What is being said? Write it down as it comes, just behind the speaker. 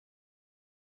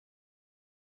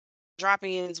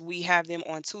drop-ins, we have them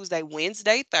on Tuesday,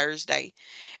 Wednesday, Thursday,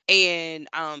 and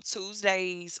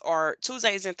Tuesdays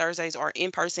and Thursdays are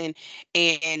in person,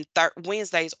 and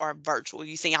Wednesdays are virtual.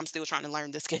 You see, I'm still trying to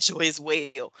learn the schedule as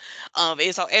well.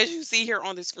 And so as you see here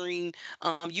on the screen,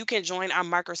 you can join our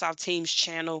Microsoft Teams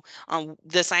channel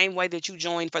the same way that you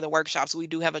join for the workshops. We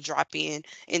do have a drop-in,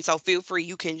 and so feel free,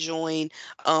 you can join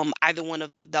either one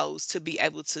of those to be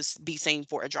able to be seen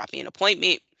for a drop-in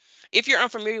appointment. If you're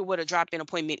unfamiliar what a drop-in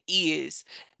appointment is,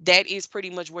 that is pretty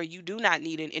much where you do not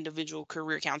need an individual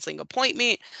career counseling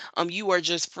appointment. You are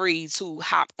just free to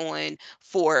hop on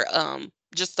for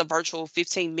just a virtual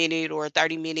 15-minute or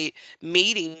 30-minute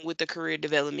meeting with the career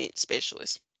development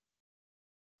specialist.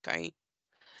 Okay.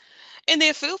 And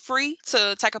then feel free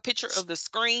to take a picture of the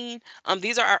screen.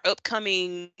 These are our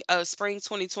upcoming spring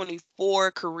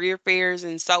 2024 career fairs.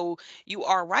 And so you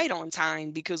are right on time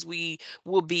because we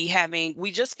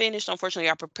just finished, unfortunately,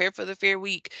 our Prepare for the Fair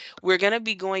week. We're going to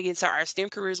be going into our STEM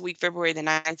Careers Week, February the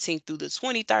 19th through the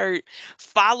 23rd,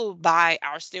 followed by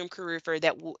our STEM Career Fair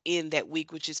that will end that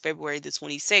week, which is February the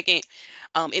 22nd.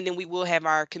 And then we will have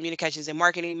our Communications and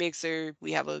Marketing Mixer.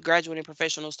 We have a Graduate and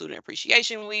Professional Student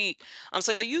Appreciation Week.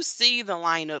 So you see the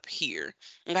lineup here.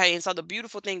 Okay. And so the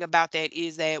beautiful thing about that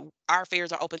is that our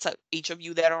fairs are open to each of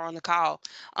you that are on the call.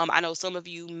 I know some of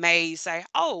you may say,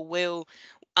 oh, well,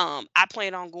 I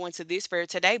plan on going to this fair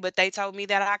today, but they told me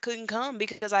that I couldn't come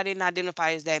because I didn't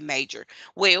identify as that major.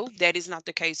 Well, that is not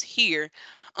the case here.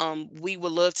 We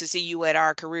would love to see you at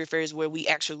our career fairs where we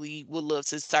actually would love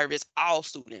to service all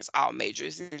students, all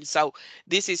majors. And so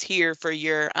this is here for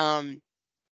your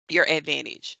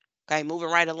advantage. Okay, moving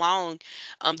right along.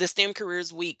 The STEM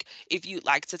Careers Week. If you'd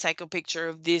like to take a picture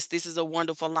of this, this is a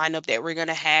wonderful lineup that we're going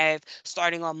to have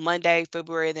starting on Monday,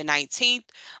 February the 19th.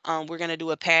 We're going to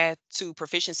do a Path to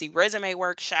Proficiency resume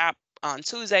workshop on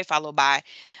Tuesday, followed by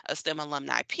a STEM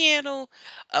alumni panel.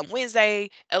 Wednesday,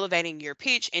 elevating your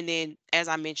pitch. And then, as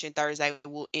I mentioned, Thursday,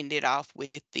 we'll end it off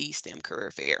with the STEM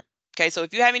Career Fair. Okay, so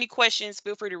if you have any questions,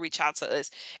 feel free to reach out to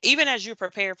us. Even as you're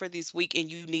preparing for this week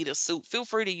and you need a suit, feel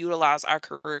free to utilize our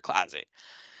career closet.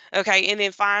 Okay, and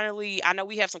then finally, I know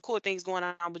we have some cool things going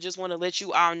on, but just want to let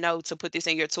you all know to put this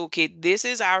in your toolkit. This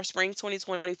is our spring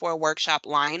 2024 workshop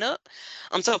lineup.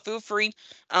 So feel free.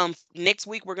 Next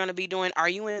week we're going to be doing "Are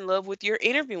you in love with your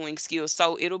interviewing skills?"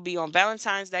 So it'll be on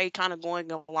Valentine's Day, kind of going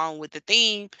along with the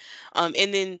theme.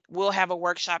 And then we'll have a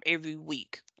workshop every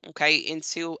week. Okay,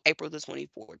 until April the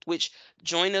 24th. Which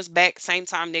join us back same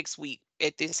time next week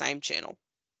at this same channel.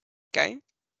 Okay.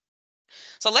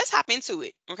 So let's hop into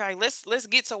it. Okay. Let's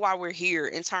get to why we're here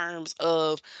in terms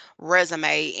of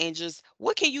resume and just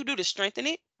what can you do to strengthen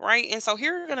it, right? And so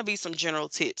here are going to be some general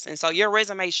tips. And so your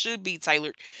resume should be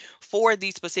tailored for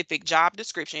the specific job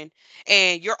description,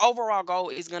 and your overall goal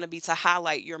is going to be to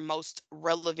highlight your most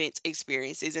relevant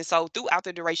experiences. And so throughout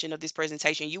the duration of this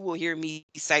presentation, you will hear me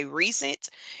say recent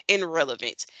and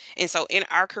relevant. And so in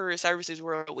our career services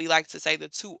world, we like to say the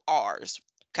two R's.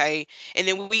 Okay. And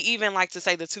then we even like to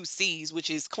say the two C's, which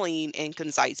is clean and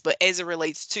concise. But as it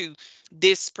relates to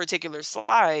this particular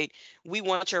slide, we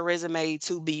want your resume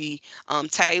to be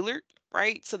tailored,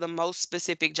 right, to the most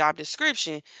specific job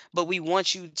description. But we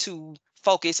want you to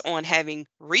focus on having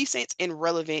recent and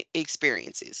relevant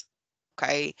experiences.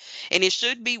 Okay. And it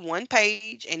should be one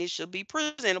page and it should be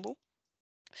presentable.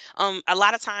 A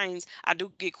lot of times I do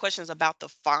get questions about the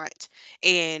font,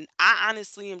 and I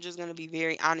honestly am just going to be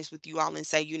very honest with you all and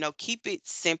say, keep it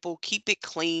simple, keep it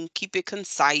clean, keep it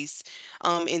concise.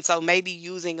 And so maybe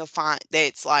using a font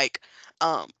that's like,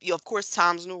 of course,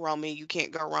 Times New Roman, you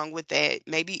can't go wrong with that.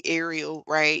 Maybe Arial,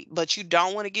 right? But you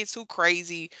don't want to get too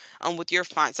crazy with your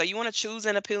font. So you want to choose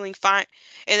an appealing font,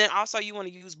 and then also you want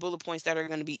to use bullet points that are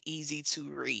going to be easy to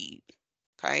read.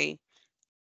 Okay.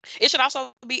 It should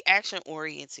also be action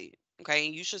oriented. Okay.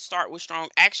 You should start with strong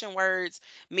action words,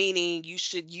 meaning you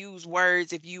should use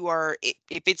words if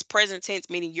it's present tense,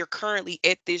 meaning you're currently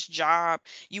at this job,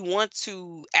 you want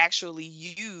to actually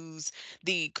use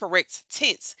the correct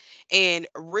tense and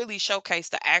really showcase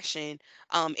the action.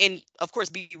 And of course,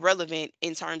 be relevant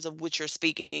in terms of what you're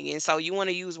speaking. And so you want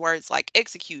to use words like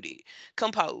executed,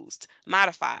 composed,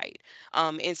 modified.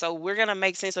 And so we're going to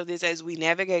make sense of this as we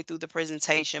navigate through the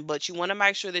presentation, but you want to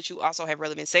make sure that you also have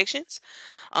relevant sections.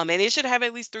 And it should have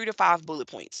at least 3 to 5 bullet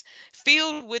points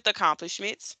filled with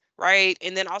accomplishments. Right.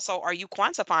 And then also, are you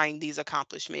quantifying these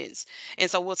accomplishments?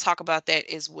 And so we'll talk about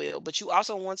that as well. But you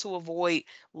also want to avoid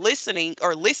listening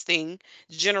or listing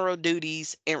general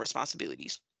duties and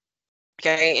responsibilities.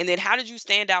 Okay. And then how did you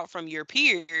stand out from your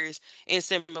peers in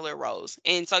similar roles?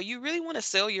 And so you really want to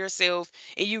sell yourself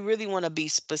and you really want to be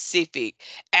specific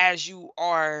as you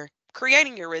are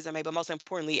creating your resume, but most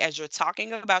importantly, as you're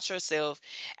talking about yourself,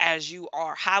 as you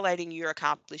are highlighting your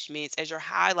accomplishments, as you're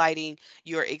highlighting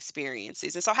your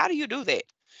experiences. And so, how do you do that?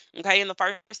 Okay, and the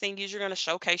first thing is you're going to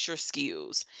showcase your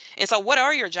skills. And so, what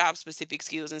are your job specific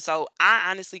skills? And so, I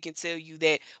honestly can tell you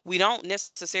that we don't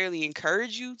necessarily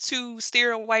encourage you to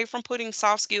steer away from putting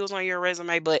soft skills on your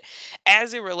resume, but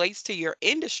as it relates to your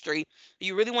industry,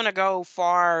 you really want to go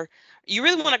far. You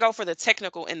really want to go for the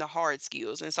technical and the hard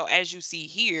skills. And so, as you see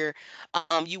here,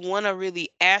 you want to really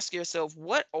ask yourself,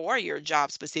 what are your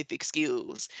job specific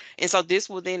skills? And so, this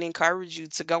will then encourage you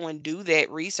to go and do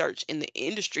that research in the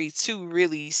industry to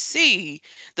really see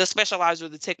the specialized or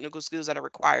the technical skills that are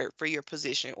required for your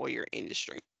position or your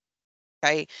industry.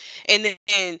 Okay. And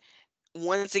then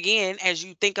once again, as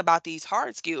you think about these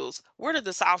hard skills, what are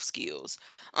the soft skills?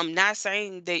 I'm not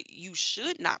saying that you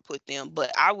should not put them,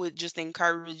 but I would just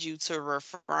encourage you to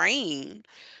refrain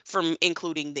from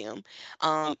including them,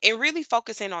 and really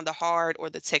focusing on the hard or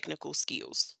the technical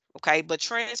skills. Okay, but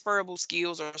transferable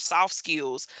skills or soft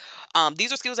skills,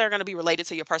 these are skills that are going to be related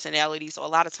to your personality. So a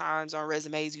lot of times on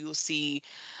resumes, you'll see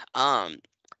um,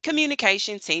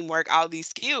 communication, teamwork, all these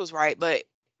skills, right? But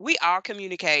we all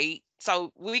communicate.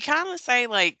 So we kind of say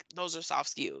like those are soft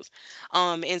skills.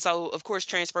 And so of course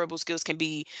transferable skills can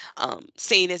be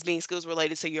seen as being skills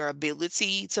related to your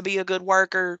ability to be a good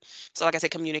worker. So like I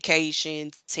said,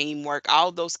 communication, teamwork,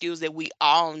 all those skills that we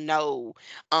all know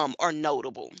are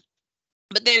notable.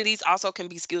 But then these also can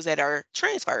be skills that are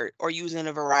transferred or used in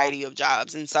a variety of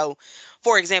jobs. And so,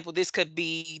 for example, this could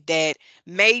be that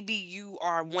maybe you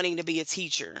are wanting to be a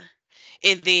teacher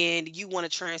and then you want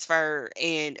to transfer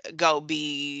and go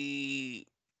be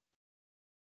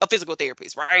a physical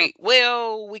therapist, right?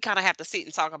 Well, we kind of have to sit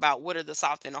and talk about what are the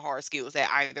soft and the hard skills that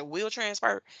either will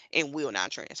transfer and will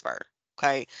not transfer.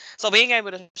 Okay. So being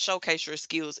able to showcase your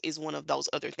skills is one of those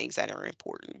other things that are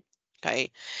important.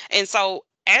 Okay. And so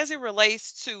as it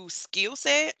relates to skill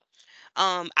set,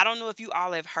 I don't know if you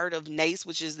all have heard of NACE,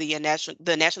 which is the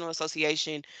National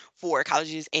Association for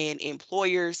Colleges and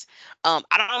Employers. I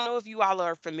don't know if you all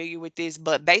are familiar with this,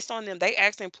 but based on them, they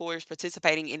asked employers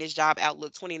participating in this Job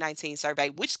Outlook 2019 survey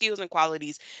which skills and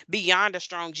qualities beyond a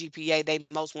strong GPA they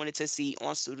most wanted to see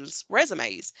on students'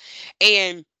 resumes.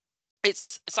 And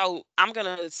it's so I'm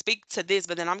gonna speak to this,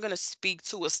 but then I'm gonna speak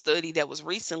to a study that was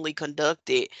recently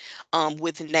conducted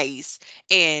with NACE.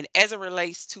 And as it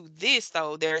relates to this,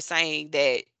 though, they're saying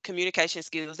that communication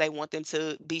skills they want them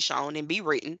to be shown and be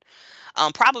written,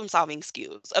 problem solving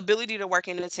skills, ability to work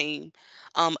in a team,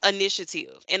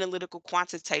 initiative, analytical,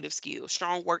 quantitative skills,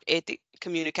 strong work ethic,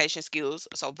 communication skills,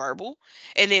 so verbal,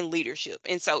 and then leadership.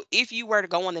 And so, if you were to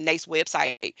go on the NACE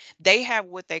website, they have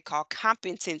what they call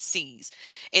competencies.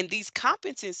 And these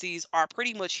competencies are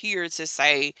pretty much here to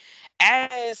say,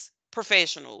 as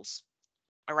professionals,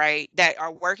 all right, that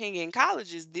are working in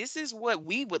colleges, this is what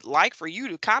we would like for you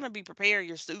to kind of be preparing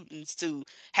your students to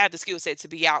have the skill set to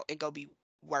be out and go be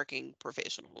working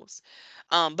professionals.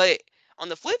 But on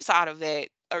the flip side of that,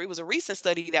 or it was a recent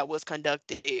study that was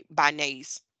conducted by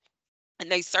NACE,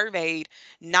 and they surveyed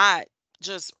not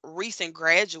just recent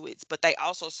graduates, but they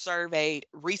also surveyed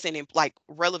recent like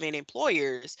relevant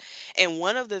employers. And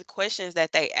one of the questions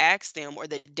that they asked them, or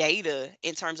the data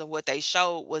in terms of what they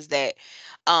showed, was that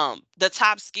the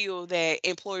top skill that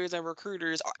employers and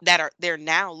recruiters that are they're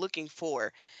now looking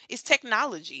for is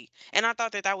technology. And I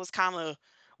thought that that was kind of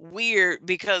weird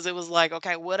because it was like,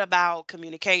 okay, what about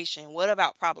communication? What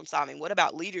about problem solving? What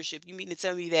about leadership? You mean to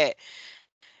tell me that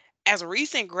as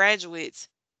recent graduates,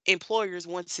 employers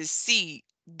want to see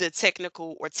the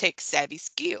technical or tech savvy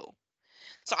skill?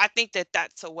 So I think that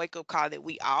that's a wake up call that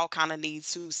we all kind of need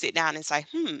to sit down and say,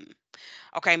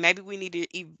 okay, maybe we need to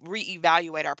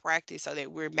reevaluate our practice so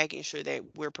that we're making sure that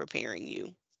we're preparing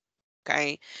you.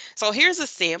 Okay, so here's a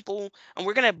sample, and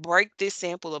we're going to break this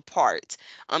sample apart.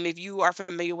 If you are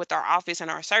familiar with our office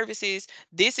and our services,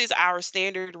 this is our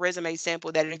standard resume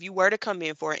sample that if you were to come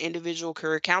in for an individual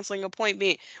career counseling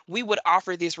appointment, we would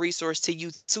offer this resource to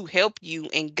you to help you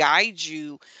and guide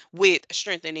you with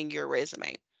strengthening your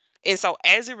resume. And so,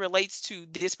 as it relates to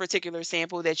this particular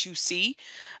sample that you see,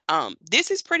 this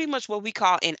is pretty much what we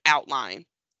call an outline.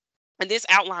 And this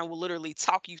outline will literally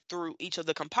talk you through each of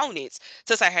the components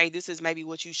to say, hey, this is maybe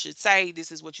what you should say,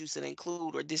 this is what you should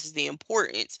include, or this is the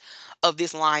importance of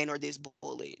this line or this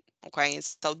bullet. Okay. And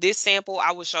so this sample,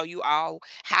 I will show you all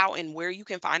how and where you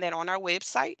can find that on our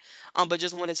website. But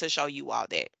just wanted to show you all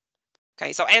that.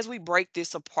 Okay. So as we break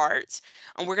this apart,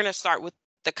 we're going to start with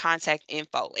the contact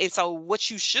info. And so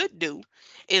what you should do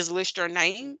is list your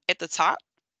name at the top.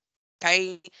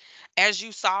 Okay. As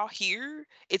you saw here,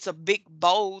 it's a big,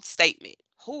 bold statement.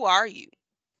 Who are you?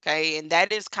 Okay. And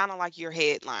that is kind of like your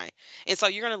headline. And so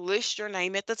you're going to list your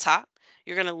name at the top.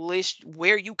 You're going to list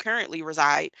where you currently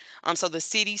reside. So the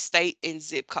city, state, and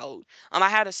zip code. I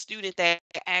had a student that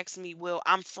asked me, well,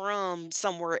 I'm from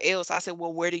somewhere else. I said,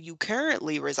 well, where do you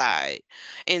currently reside?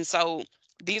 And so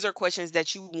these are questions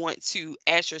that you want to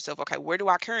ask yourself. Okay, where do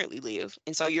I currently live?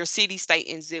 And so your city, state,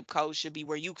 and zip code should be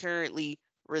where you currently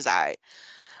reside.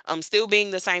 Still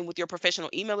being the same with your professional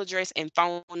email address and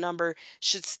phone number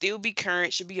should still be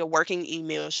current, should be a working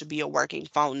email, should be a working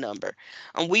phone number.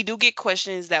 We do get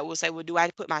questions that will say, well, do I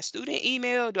put my student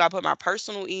email? Do I put my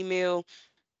personal email?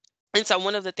 And so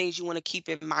one of the things you want to keep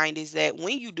in mind is that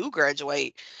when you do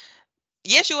graduate,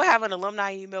 yes, you'll have an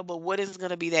alumni email, but what is going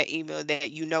to be that email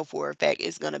that you know for a fact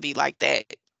is going to be like that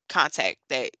contact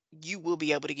that you will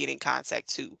be able to get in contact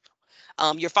to?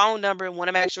 Your phone number, want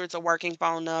to make sure it's a working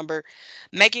phone number,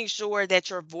 making sure that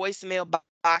your voicemail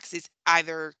box is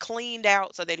either cleaned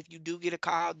out so that if you do get a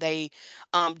call, they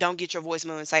don't get your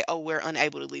voicemail and say, oh, we're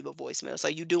unable to leave a voicemail. So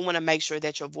you do want to make sure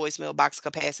that your voicemail box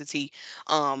capacity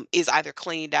is either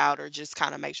cleaned out or just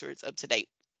kind of make sure it's up to date.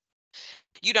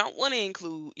 You don't want to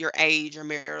include your age, your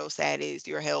marital status,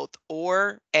 your health,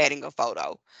 or adding a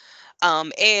photo.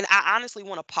 And I honestly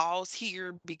want to pause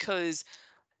here because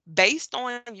based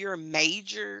on your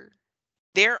major,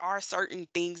 there are certain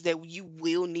things that you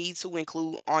will need to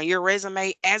include on your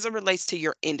resume as it relates to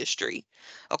your industry.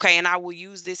 Okay. And I will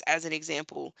use this as an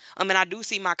example. And I do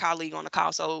see my colleague on the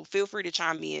call, so feel free to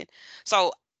chime in.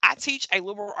 So I teach a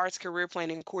liberal arts career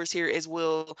planning course here as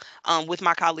well, with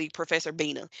my colleague, Professor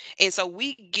Bina. And so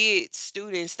we get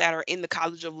students that are in the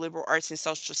College of Liberal Arts and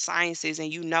Social Sciences.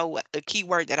 And you know what the key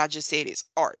word that I just said is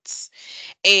arts.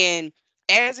 And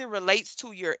as it relates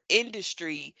to your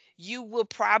industry, you will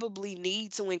probably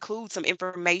need to include some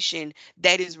information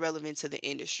that is relevant to the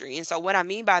industry. And so, what I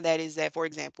mean by that is that, for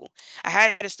example, I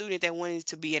had a student that wanted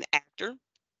to be an actor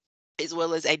as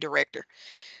well as a director.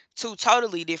 Two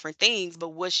totally different things. But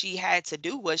what she had to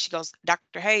do was she goes,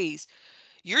 Dr. Hayes,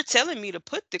 you're telling me to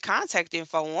put the contact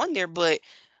info on there, but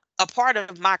a part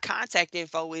of my contact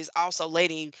info is also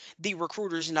letting the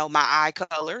recruiters know my eye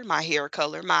color, my hair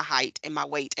color, my height, and my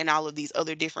weight, and all of these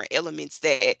other different elements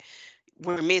that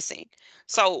we're missing.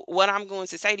 So, what I'm going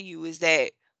to say to you is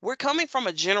that we're coming from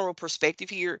a general perspective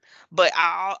here, but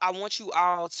I want you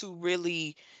all to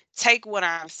really take what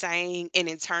I'm saying and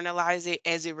internalize it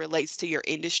as it relates to your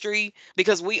industry,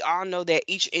 because we all know that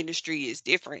each industry is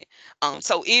different.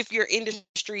 So if your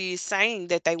industry is saying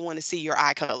that they want to see your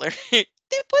eye color, then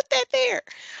put that there.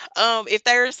 If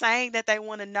they're saying that they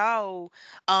want to know,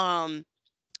 um,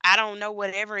 I don't know,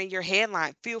 whatever in your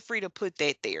headline, feel free to put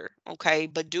that there. Okay.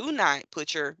 But do not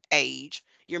put your age,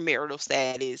 your marital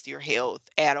status, your health,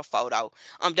 add a photo.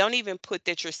 Don't even put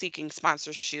that you're seeking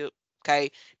sponsorship. Okay.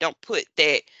 Don't put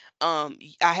that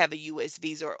I have a US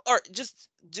visa, or just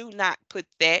do not put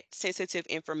that sensitive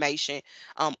information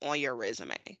on your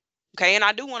resume. Okay. And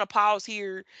I do want to pause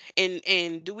here,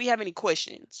 and do we have any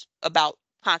questions about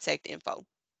contact info?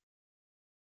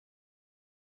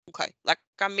 Okay. Like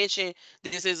I mentioned,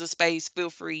 this is a space. Feel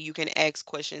free. You can ask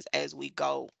questions as we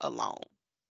go along.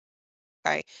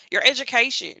 Okay. Your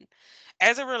education.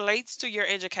 As it relates to your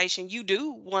education, you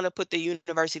do want to put the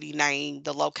university name,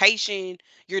 the location,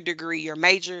 your degree, your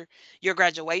major, your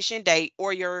graduation date,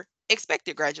 or your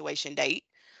expected graduation date.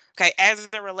 Okay. As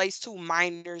it relates to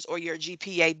minors or your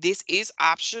GPA, this is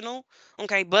optional.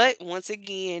 Okay. But once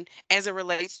again, as it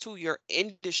relates to your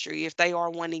industry, if they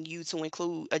are wanting you to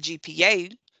include a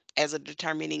GPA as a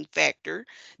determining factor,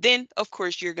 then of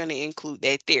course you're going to include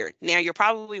that there. Now you're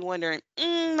probably wondering,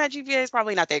 my GPA is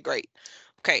probably not that great.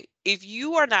 Okay, if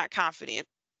you are not confident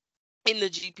in the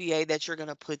GPA that you're going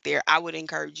to put there, I would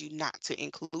encourage you not to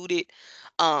include it.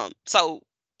 So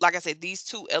like I said, these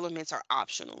two elements are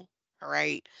optional. All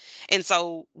right. And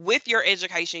so with your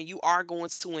education, you are going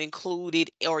to include it,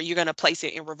 or you're going to place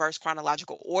it in reverse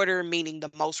chronological order, meaning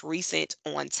the most recent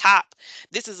on top.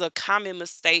 This is a common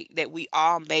mistake that we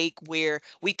all make where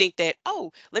we think that,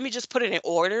 oh, let me just put it in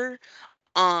order.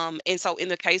 And so in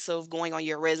the case of going on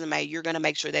your resume, you're going to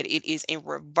make sure that it is in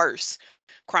reverse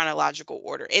chronological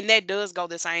order. And that does go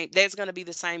the same. That's going to be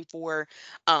the same for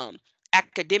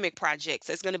academic projects.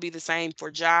 That's going to be the same for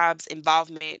jobs,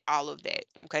 involvement, all of that.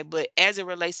 Okay. But as it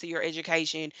relates to your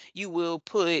education, you will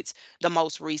put the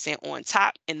most recent on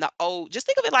top, and the old, just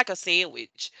think of it like a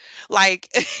sandwich. Like,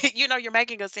 you're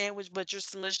making a sandwich, but you're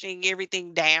smushing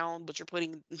everything down, but you're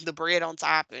putting the bread on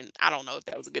top. And I don't know if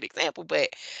that was a good example, but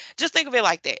just think of it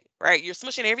like that, right? You're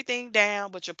smushing everything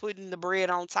down, but you're putting the bread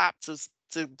on top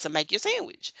to make your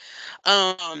sandwich.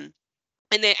 Um,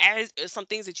 And then as some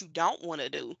things that you don't want to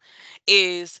do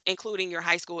is including your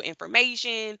high school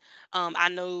information. I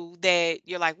know that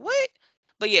you're like, what?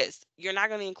 But yes, you're not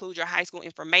going to include your high school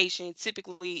information.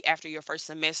 Typically, after your first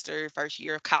semester, first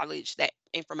year of college, that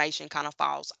information kind of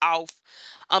falls off.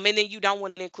 And then you don't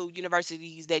want to include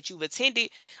universities that you've attended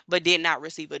but did not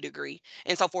receive a degree.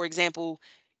 And so, for example,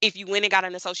 if you went and got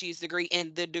an associate's degree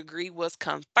and the degree was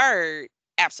conferred,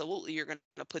 absolutely you're going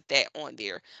to put that on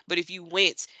there. But if you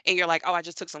went and you're like, oh, I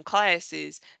just took some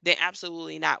classes, then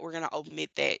absolutely not. We're going to omit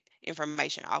that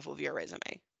information off of your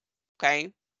resume.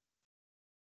 Okay.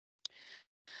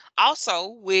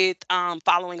 Also, with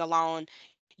following along,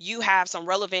 you have some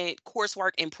relevant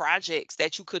coursework and projects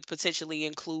that you could potentially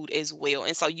include as well.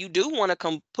 And so you do want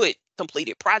to put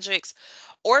completed projects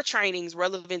or trainings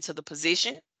relevant to the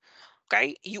position.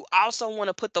 Okay. You also want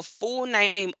to put the full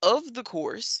name of the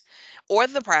course or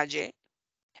the project.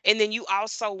 And then you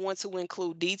also want to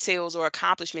include details or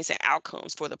accomplishments and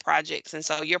outcomes for the projects. And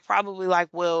so you're probably like,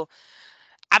 well,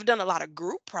 I've done a lot of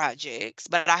group projects,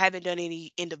 but I haven't done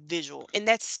any individual. And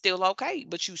that's still okay.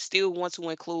 But you still want to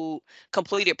include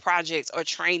completed projects or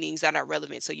trainings that are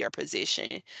relevant to your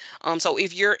position. So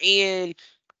if you're in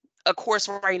a course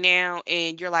right now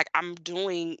and you're like, I'm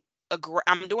doing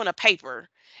a paper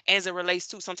as it relates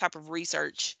to some type of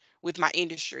research with my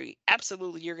industry,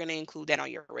 absolutely you're going to include that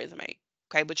on your resume.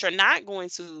 Okay, but you're not going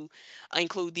to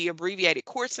include the abbreviated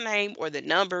course name or the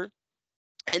number,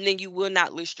 and then you will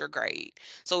not list your grade.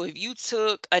 So if you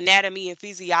took anatomy and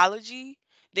physiology,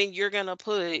 then you're going to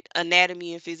put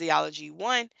anatomy and physiology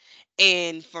 1,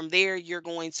 and from there you're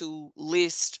going to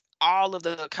list all of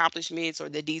the accomplishments or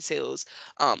the details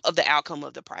of the outcome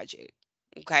of the project.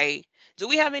 Okay. Do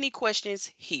we have any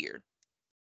questions here?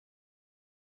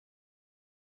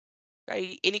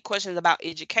 Okay. Any questions about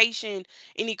education?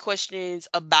 Any questions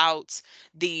about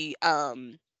the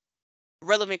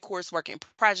relevant coursework and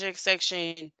project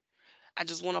section? I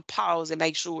just want to pause and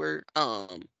make sure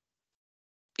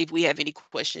if we have any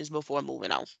questions before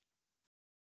moving on.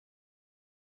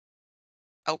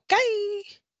 Okay.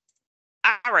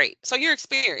 All right. So your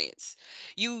experience.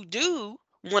 You do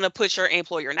want to put your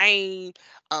employer name.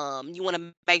 You want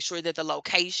to make sure that the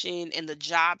location and the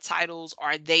job titles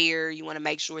are there. You want to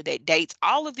make sure that dates,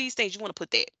 all of these things, you want to put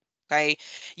that. Okay.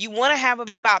 You want to have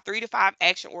about 3 to 5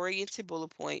 action oriented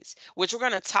bullet points, which we're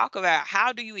going to talk about.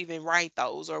 How do you even write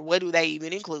those or what do they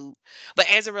even include? But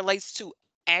as it relates to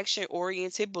action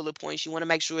oriented bullet points, you want to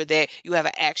make sure that you have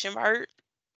an action verb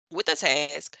with a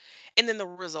task and then the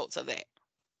results of that.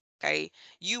 Okay.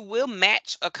 You will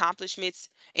match accomplishments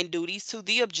and duties to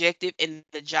the objective in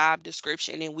the job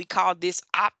description. And we call this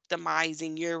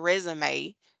optimizing your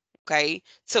resume, okay,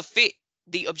 to fit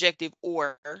the objective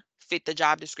or fit the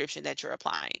job description that you're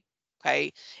applying.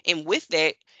 Okay. And with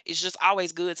that, it's just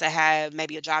always good to have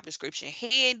maybe a job description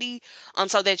handy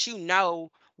so that you know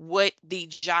what the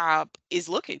job is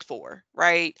looking for,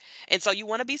 right? And so you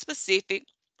want to be specific.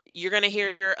 You're going to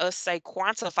hear us say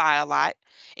quantify a lot.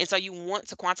 And so you want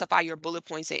to quantify your bullet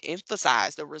points and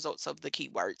emphasize the results of the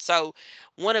keyword. So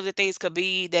one of the things could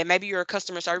be that maybe you're a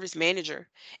customer service manager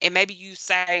and maybe you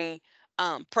say,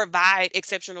 provide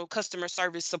exceptional customer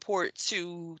service support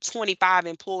to 25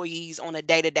 employees on a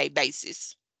day-to-day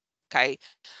basis. Okay.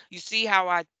 You see how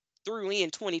I threw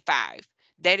in 25.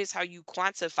 That is how you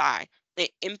quantify and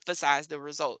emphasize the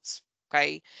results.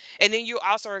 Okay. And then you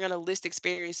also are going to list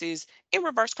experiences in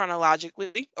reverse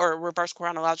chronologically or reverse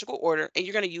chronological order, and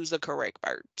you're going to use the correct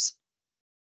verbs.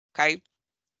 Okay.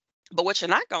 But what you're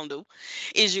not going to do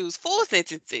is use full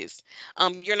sentences.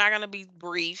 You're not going to be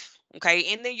brief.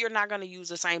 Okay. And then you're not going to use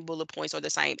the same bullet points or the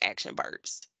same action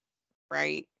verbs.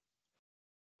 Right.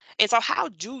 And so, how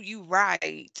do you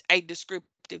write a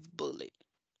descriptive bullet?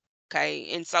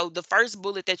 Okay. And so the first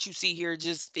bullet that you see here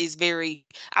just is very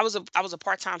I was a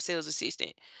part-time sales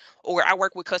assistant, or I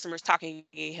work with customers talking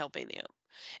and helping them.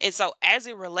 And so as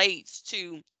it relates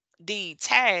to the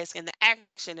task and the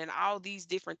action and all these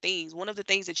different things, one of the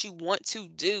things that you want to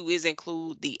do is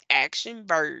include the action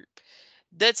verb,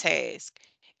 the task,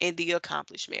 and the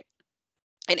accomplishment.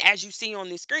 And as you see on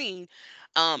the screen,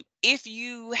 if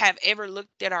you have ever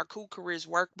looked at our Cool Careers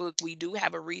workbook, we do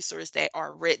have a resource that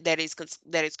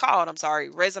is called, I'm sorry,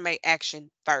 Resume Action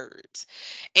Verbs,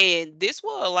 and this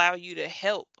will allow you to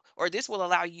help. Or this will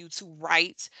allow you to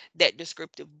write that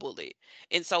descriptive bullet.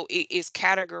 And so it is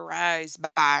categorized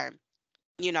by,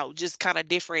 just kind of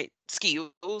different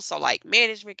skills. So, like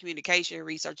management, communication,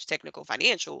 research, technical,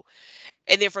 financial.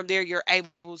 And then from there, you're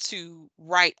able to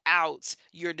write out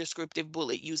your descriptive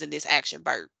bullet using this action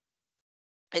verb.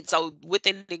 And so, with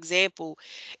an example,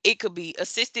 it could be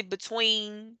assisted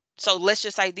between. So, let's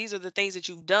just say these are the things that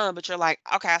you've done, but you're like,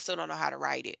 okay, I still don't know how to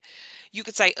write it. You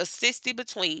could say assisted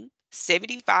between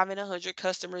 75 and 100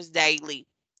 customers daily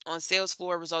on sales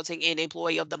floor, resulting in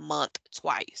employee of the month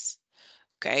twice.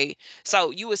 Okay.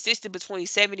 So, you assisted between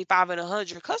 75 and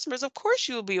 100 customers. Of course,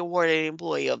 you'll be awarded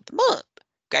employee of the month.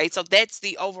 Okay. So, that's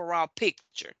the overall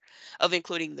picture of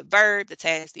including the verb, the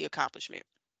task, the accomplishment.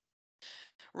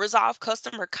 Resolve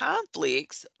customer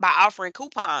conflicts by offering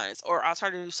coupons or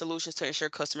alternative solutions to ensure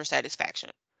customer satisfaction.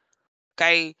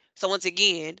 Okay. So once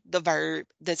again, the verb,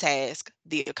 the task,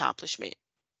 the accomplishment,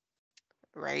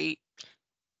 right?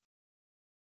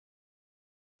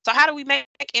 So how do we make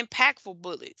impactful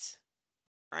bullets,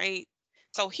 right?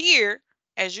 So here,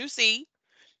 as you see,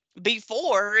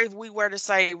 before, if we were to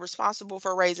say responsible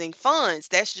for raising funds,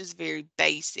 that's just very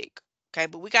basic. Okay,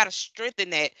 but we got to strengthen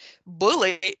that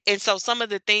bullet. And so some of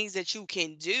the things that you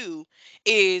can do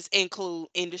is include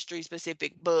industry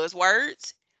specific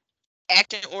buzzwords,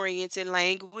 action oriented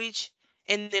language,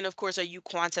 and then of course are you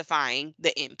quantifying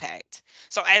the impact.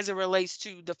 So as it relates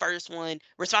to the first one,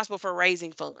 responsible for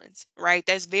raising funds, right?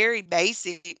 That's very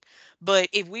basic, but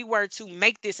if we were to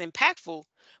make this impactful,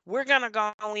 we're going to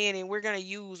go in and we're going to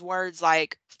use words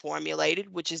like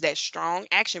formulated, which is that strong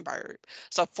action verb.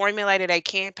 So formulated a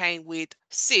campaign with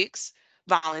 6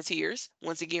 volunteers.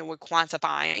 Once again, we're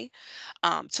quantifying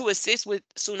to assist with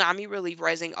tsunami relief,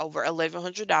 raising over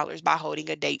 $1,100 by holding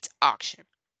a dates auction.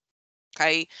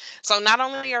 Okay, so not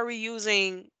only are we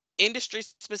using industry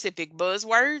specific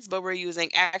buzzwords, but we're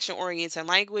using action oriented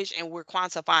language and we're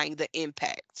quantifying the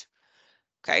impact.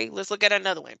 Okay, let's look at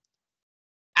another one.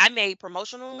 I made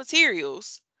promotional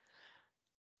materials.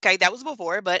 Okay, that was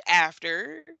before, but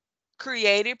after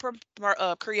created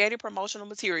promotional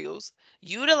materials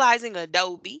utilizing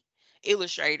Adobe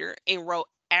Illustrator and wrote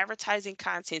advertising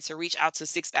content to reach out to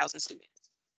 6,000 students.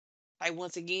 Like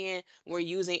once again, we're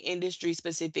using industry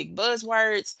specific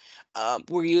buzzwords.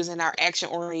 We're using our action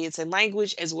oriented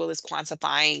language as well as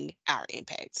quantifying our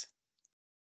impact.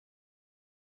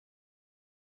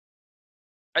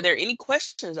 Are there any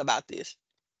questions about this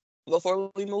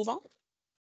before we move on?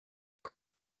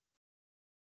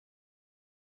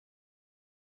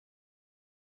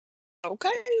 Okay,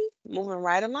 moving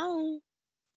right along.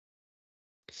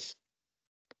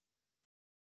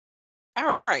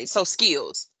 All right, so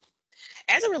skills.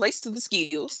 As it relates to the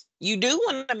skills, you do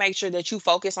want to make sure that you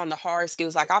focus on the hard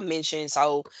skills, like I mentioned.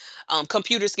 So,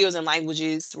 computer skills and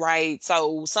languages, right?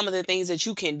 So, some of the things that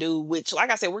you can do, which,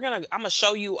 like I said, I'm gonna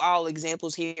show you all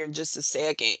examples here in just a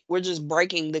second. We're just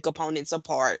breaking the components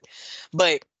apart,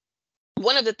 but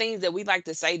one of the things that we like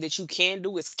to say that you can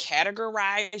do is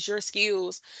categorize your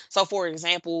skills. So, for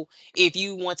example, if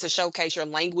you want to showcase your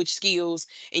language skills,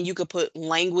 and you could put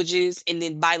languages and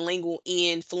then bilingual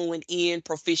in, fluent in,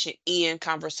 proficient in,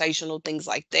 conversational, things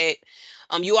like that.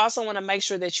 You also want to make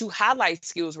sure that you highlight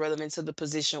skills relevant to the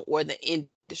position or the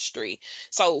industry.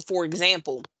 So, for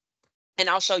example, and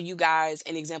I'll show you guys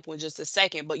an example in just a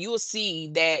second, but you will see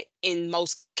that in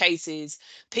most cases,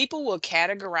 people will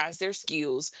categorize their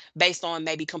skills based on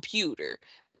maybe computer,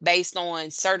 based on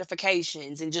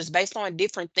certifications, and just based on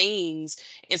different things.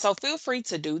 And so feel free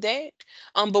to do that.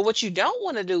 But what you don't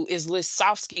want to do is list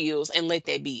soft skills and let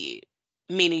that be it.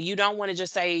 Meaning you don't want to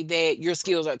just say that your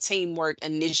skills are teamwork,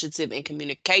 initiative, and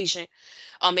communication.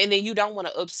 And then you don't want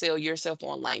to upsell yourself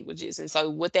on languages. And so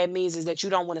what that means is that you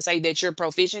don't want to say that you're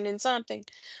proficient in something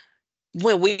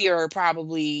when we are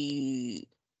probably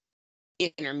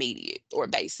intermediate or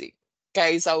basic.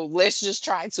 Okay, so let's just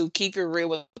try to keep it real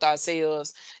with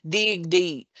ourselves, dig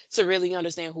deep to really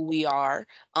understand who we are.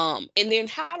 And then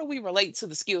how do we relate to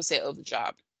the skill set of the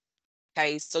job?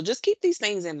 Okay, so just keep these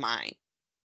things in mind.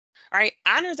 All right,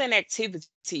 honors and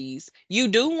activities. You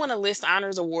do want to list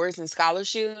honors, awards, and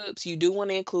scholarships. You do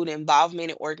want to include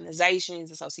involvement in organizations,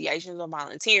 associations, or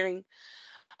volunteering.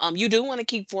 You do want to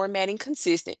keep formatting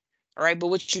consistent. All right, but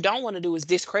what you don't want to do is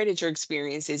discredit your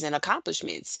experiences and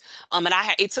accomplishments. And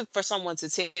it took for someone to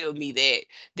tell me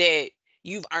that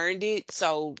you've earned it,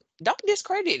 so don't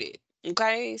discredit it.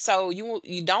 Okay, so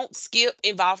you don't skip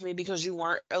involvement because you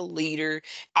weren't a leader.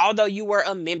 Although you were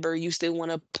a member, you still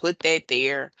want to put that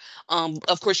there.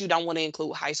 Of course, you don't want to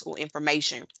include high school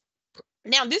information.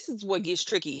 Now, this is what gets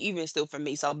tricky, even still for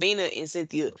me. So, Bina and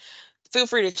Cynthia, feel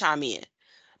free to chime in.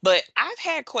 But I've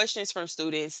had questions from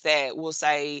students that will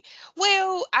say,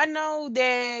 well, I know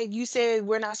that you said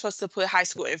we're not supposed to put high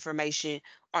school information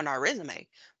on our resume,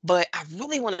 but I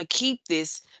really want to keep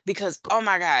this because, oh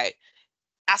my God,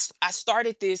 I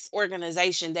started this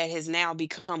organization that has now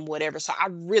become whatever. So I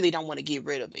really don't want to get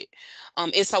rid of it.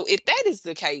 And so if that is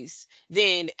the case,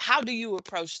 then how do you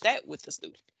approach that with the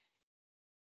student?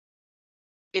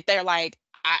 If they're like,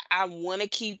 I want to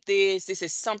keep this. This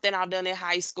is something I've done in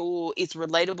high school. It's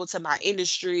relatable to my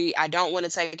industry. I don't want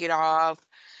to take it off.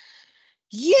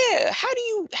 Yeah.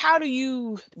 How do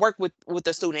you work with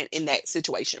the student in that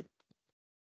situation?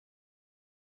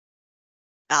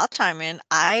 I'll chime in.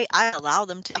 I allow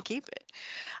them to keep it.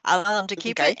 I allow them to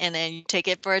keep it, Okay. and then you take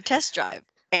it for a test drive,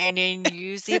 and then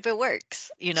you see if it works.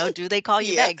 Do they call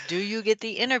you Yeah. back? Do you get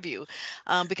the interview?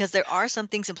 Because there are some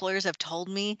things employers have told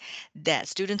me that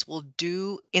students will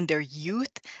do in their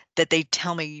youth that they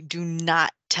tell me do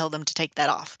not tell them to take that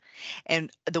off.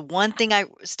 And the one thing I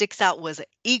sticks out was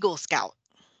Eagle Scout.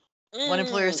 One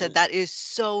employer said Mm. that is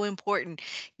so important.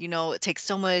 It takes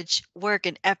so much work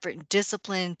and effort and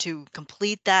discipline to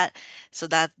complete that. So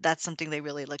that's something they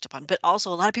really looked upon. But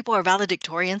also a lot of people are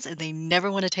valedictorians and they never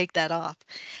want to take that off.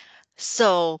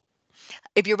 So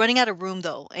if you're running out of room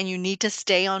though, and you need to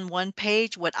stay on one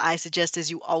page, what I suggest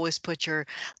is you always put your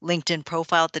LinkedIn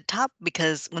profile at the top,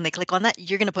 because when they click on that,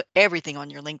 you're going to put everything on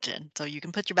your LinkedIn. So you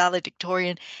can put your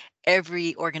valedictorian,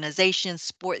 every organization,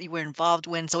 sport you were involved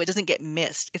in, so it doesn't get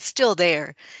missed. It's still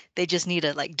there. They just need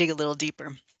to like dig a little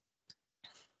deeper.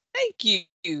 Thank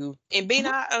you. And Ben,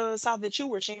 Mhm. I saw that you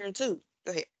were sharing too.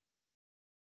 Go ahead.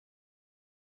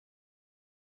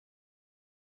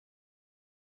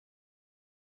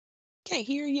 Can't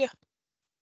hear you.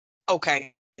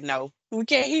 Okay. No, we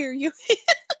can't hear you.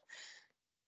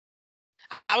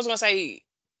 I was gonna say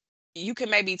you can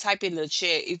maybe type in the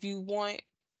chat if you want.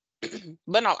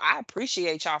 But no, I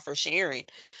appreciate y'all for sharing.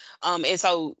 And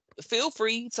so feel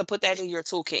free to put that in your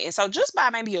toolkit. And so just by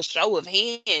maybe a show of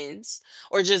hands,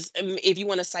 or just if you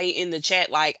want to say in the chat,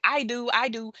 like I do.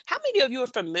 How many of you are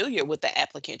familiar with the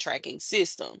applicant tracking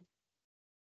system?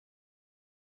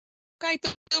 Okay,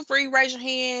 feel free, raise your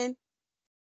hand,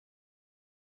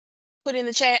 put in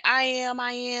the chat, I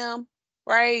am,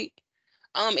 right?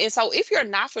 And so if you're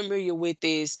not familiar with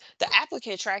this, the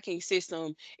applicant tracking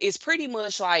system is pretty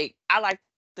much like, I like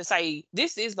to say,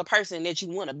 this is the person that you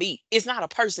want to beat. It's not a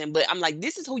person, but I'm like,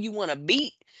 this is who you want to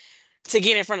beat to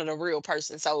get in front of the real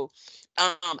person. So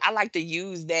I like to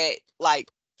use that like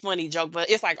funny joke, but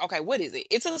it's like, okay, what is it?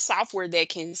 It's a software that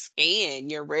can scan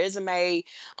your resume,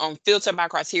 filter by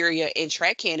criteria, and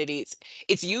track candidates.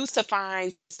 It's used to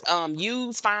find,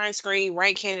 screen,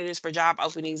 rank candidates for job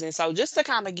openings. And so just to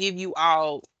kind of give you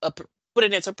all put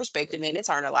it into perspective and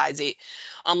internalize it.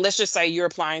 Let's just say you're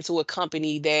applying to a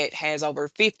company that has over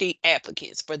 50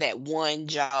 applicants for that one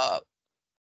job.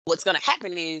 What's going to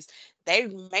happen is they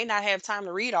may not have time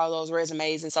to read all those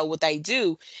resumes. And so what they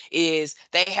do is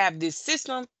they have this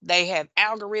system, they have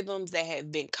algorithms that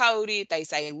have been coded. They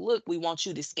say, look, we want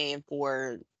you to scan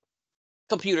for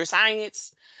computer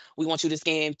science. We want you to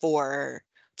scan for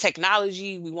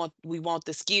technology. We want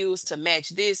the skills to match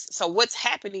this. So what's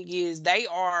happening is they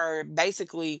are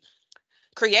basically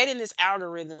creating this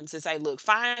algorithm to say, look,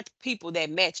 find people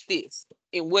that match this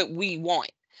and what we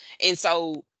want. And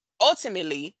so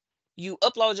ultimately, you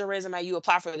upload your resume, you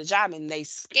apply for the job, and they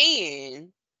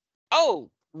scan.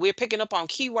 Oh, we're picking up on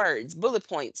keywords, bullet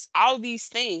points, all these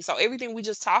things. So everything we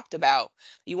just talked about,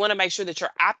 you want to make sure that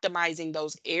you're optimizing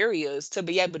those areas to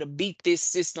be able to beat this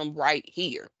system right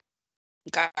here.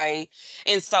 Okay.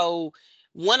 And so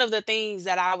one of the things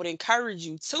that I would encourage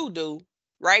you to do,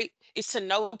 right, is to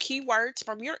know keywords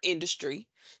from your industry.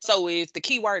 So if the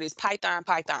keyword is Python,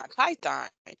 Python, Python,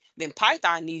 then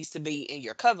Python needs to be in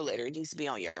your cover letter. It needs to be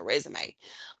on your resume.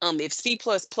 If C++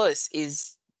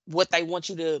 is what they want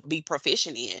you to be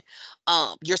proficient in,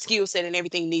 your skill set and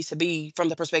everything needs to be from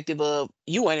the perspective of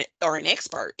are an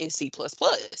expert in C++.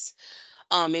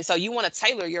 And so you want to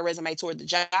tailor your resume toward the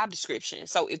job description.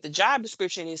 So if the job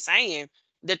description is saying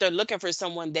that they're looking for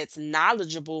someone that's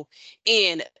knowledgeable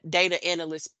in data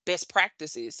analyst best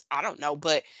practices, I don't know,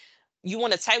 but you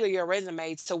want to tailor your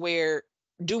resume to where,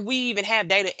 do we even have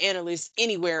data analysts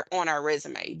anywhere on our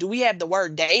resume? Do we have the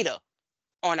word data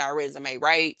on our resume,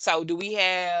 right? So do we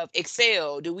have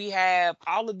Excel? Do we have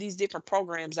all of these different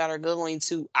programs that are going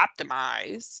to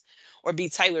optimize or be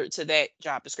tailored to that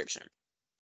job description?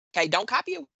 Okay, don't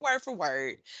copy it word for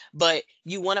word, but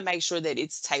you want to make sure that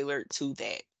it's tailored to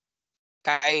that.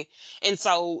 Okay. And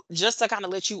so just to kind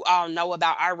of let you all know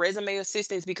about our resume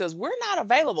assistance, because we're not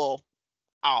available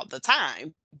all the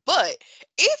time. But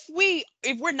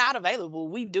if we're not available,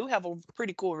 we do have a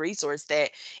pretty cool resource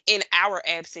that in our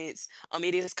absence,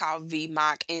 it is called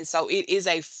VMock. And so it is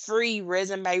a free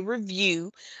resume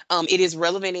review. It is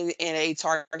relevant in a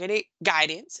targeted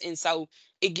guidance. And so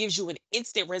it gives you an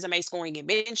instant resume scoring and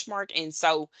benchmark. And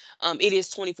so it is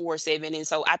 24/7. And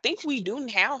so I think we do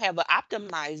now have an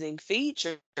optimizing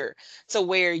feature to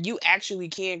where you actually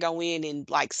can go in and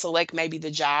like select maybe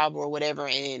the job or whatever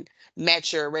and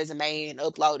match your resume and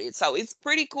upload it. So it's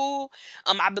pretty cool.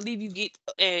 I believe you get,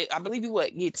 I believe you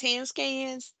what, get 10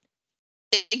 scans.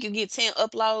 I think you get 10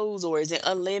 uploads, or is it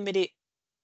unlimited?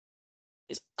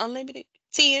 Is unlimited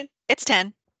 10? It's 10.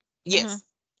 Hmm. Yes.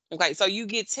 Okay, so you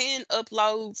get 10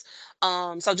 uploads.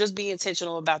 So just be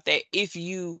intentional about that if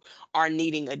you are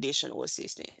needing additional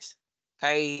assistance.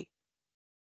 Okay.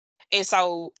 And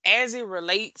so as it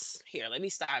relates, here, let me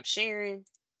stop sharing.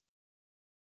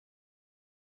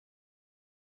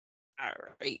 All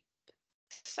right.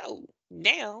 So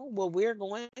now what we're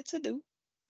going to do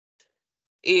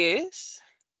is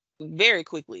very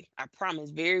quickly, I promise,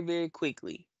 very, very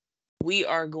quickly, we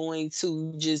are going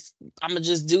to just, I'm gonna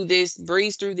just do this,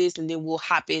 breeze through this, and then we'll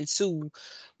hop into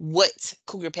what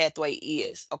Cougar Pathway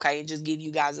is. Okay, and just give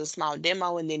you guys a small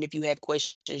demo, and then if you have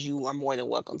questions, you are more than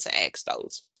welcome to ask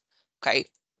those. Okay.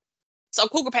 So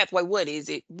Cougar Pathway, what is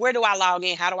it? Where do I log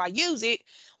in? How do I use it?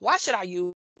 Why should I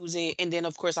use it? And then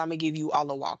of course I'm gonna give you all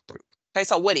the walkthrough. Okay,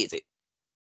 so what is it?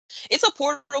 It's a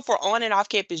portal for on and off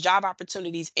campus job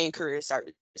opportunities and career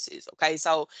services. Okay,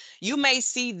 so you may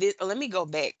see this. Let me go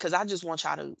back because I just want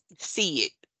y'all to see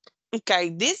it. Okay,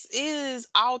 this is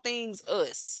all things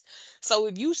us. So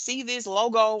if you see this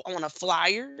logo on a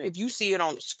flyer, if you see it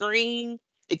on the screen,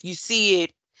 if you see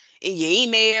it in your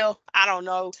email, I don't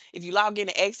know, if you log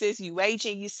into Access UH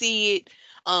and you see it,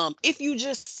 if you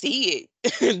just see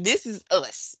it, this is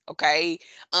us, okay?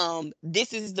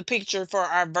 This is the picture for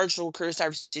our virtual career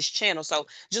services channel. So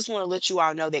just want to let you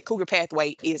all know that Cougar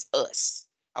Pathway is us,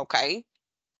 okay?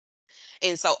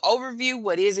 And so overview,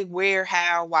 what is it, where,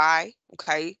 how, why,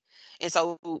 okay? And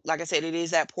so, like I said, it is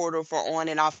that portal for on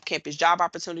and off campus job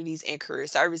opportunities and career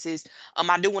services.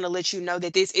 I do want to let you know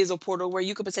that this is a portal where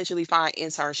you could potentially find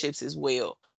internships as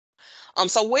well.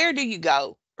 So where do you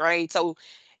go, right? So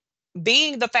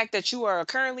being the fact that you are a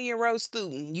currently enrolled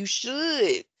student, you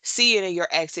should see it in your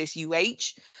Access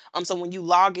UH. So when you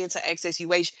log into Access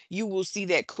UH, you will see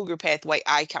that Cougar Pathway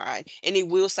icon, and it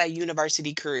will say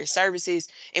University Career Services.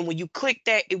 And when you click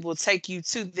that, it will take you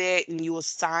to that, and you will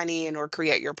sign in or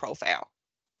create your profile.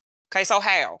 Okay, so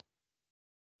how?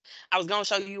 I was gonna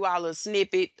show you all a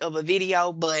snippet of a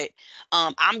video, but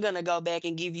I'm gonna go back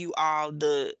and give you all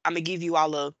the. I'm gonna give you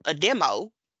all a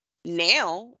demo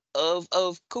now of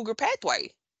Cougar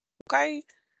Pathway. Okay.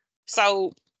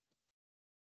 So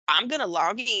I'm gonna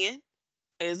log in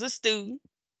as a student.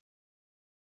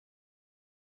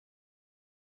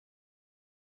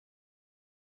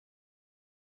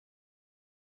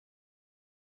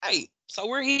 Hey, so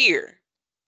we're here,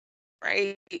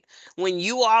 right? When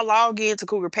you all log into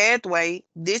Cougar Pathway,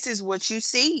 this is what you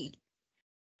see.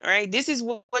 All right. This is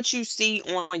what you see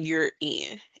on your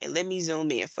end. And let me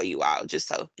zoom in for you all just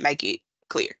so make it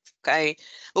clear. Okay.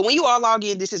 But when you all log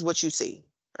in, this is what you see.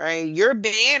 Right. Your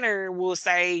banner will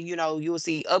say, you'll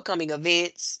see upcoming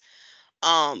events.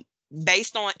 Um,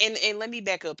 based on, and let me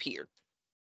back up here.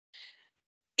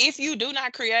 If you do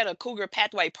not create a Cougar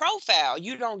Pathway profile,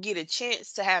 you don't get a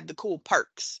chance to have the cool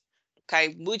perks.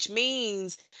 Okay, which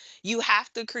means you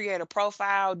have to create a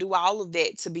profile, do all of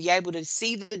that to be able to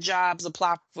see the jobs,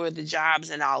 apply for the jobs,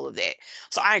 and all of that.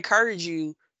 So I encourage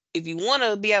you, if you want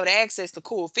to be able to access the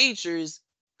cool features,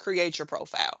 create your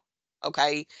profile.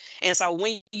 Okay, and so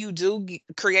when you do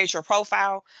create your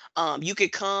profile, you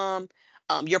could come,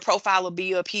 your profile will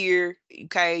be up here.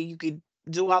 Okay, you could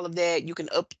do all of that. You can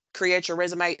create your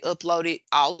resume, upload it,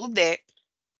 all of that.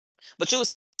 But you'll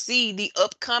see the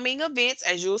upcoming events,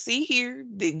 as you'll see here.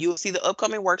 Then you'll see the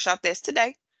upcoming workshop that's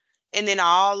today, and then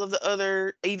all of the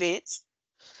other events.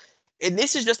 And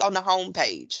this is just on the home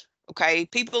page. Okay,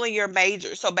 people in your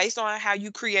major. So based on how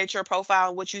you create your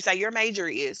profile, what you say your major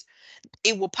is,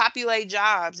 it will populate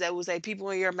jobs that will say people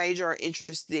in your major are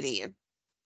interested in.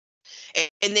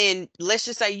 And then let's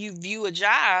just say you view a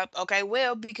job, okay,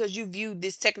 well, because you viewed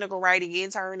this technical writing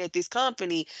intern at this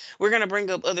company, we're going to bring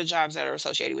up other jobs that are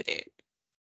associated with it.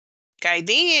 Okay,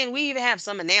 then we even have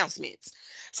some announcements.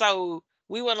 So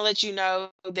we want to let you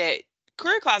know that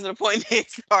career closet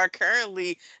appointments are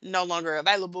currently no longer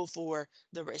available for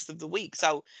the rest of the week.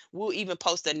 So we'll even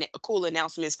post a cool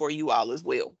announcements for you all as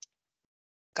well.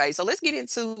 Okay, so let's get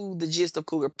into the gist of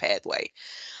Cougar Pathway.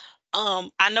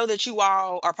 I know that you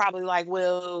all are probably like,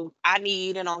 well, I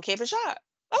need an on-campus job.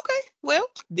 Okay, well,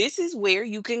 this is where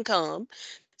you can come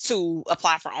to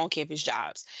apply for on-campus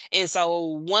jobs. And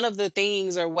so one of the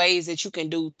things or ways that you can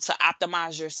do to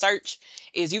optimize your search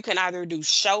is you can either do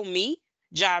show me,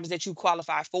 jobs that you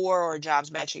qualify for or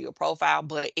jobs matching your profile.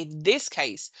 But in this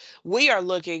case, we are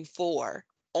looking for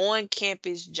on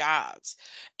campus jobs.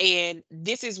 And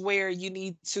this is where you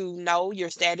need to know your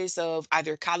status of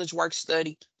either college work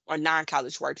study or non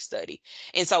college work study.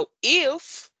 And so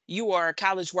if you are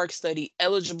college work study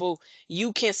eligible,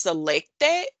 you can select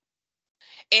that.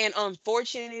 And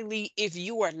unfortunately, if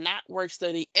you are not work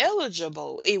study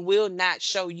eligible, it will not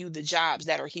show you the jobs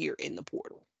that are here in the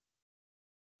portal.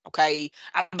 Okay.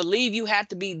 I believe you have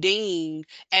to be deemed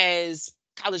as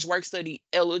college work study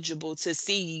eligible to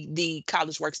see the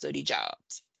college work study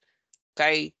jobs.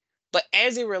 Okay. But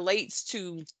as it relates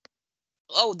to,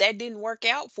 oh, that didn't work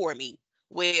out for me.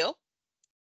 Well,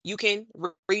 you can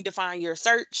redefine your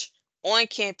search on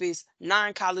campus,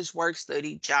 non college work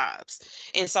study jobs.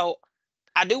 And so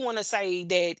I do want to say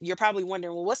that you're probably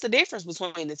wondering, well, what's the difference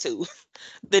between the two?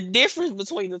 The difference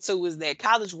between the two is that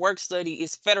college work study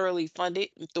is federally funded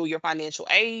through your financial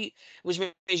aid, which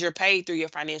means you're paid through your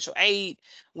financial aid,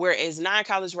 whereas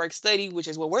non-college work study, which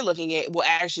is what we're looking at, will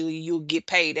actually you'll get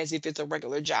paid as if it's a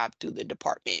regular job through the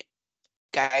department.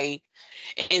 Okay.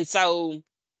 And so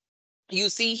you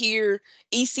see here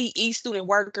ECE student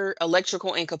worker,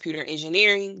 electrical and computer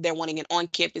engineering. They're wanting an on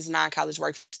campus, non college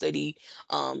work study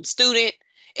student.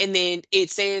 And then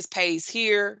it says pays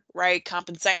here, right?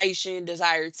 Compensation,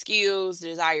 desired skills,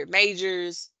 desired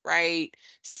majors, right?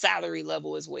 Salary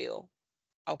level as well.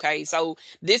 Okay, so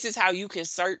this is how you can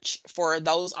search for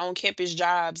those on campus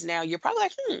jobs. Now you're probably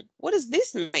like, what does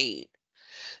this mean?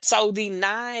 So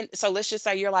so let's just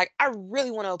say you're like, I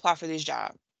really want to apply for this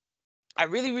job. I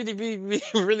really, really, really, really,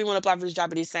 really want to apply for this job,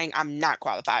 but he's saying I'm not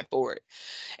qualified for it.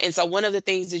 And so one of the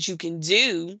things that you can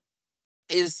do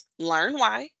is learn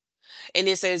why. And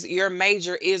it says your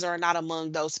major is or not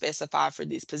among those specified for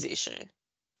this position.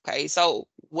 Okay, so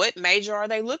what major are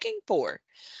they looking for?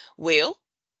 Well,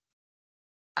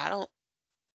 I don't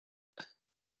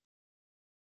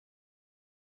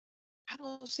I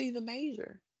don't see the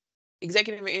major.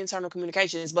 Executive and internal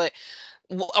communications. But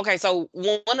okay, so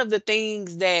one of the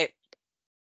things that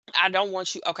I don't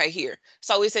want you. Okay, here.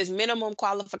 So it says minimum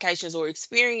qualifications or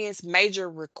experience, major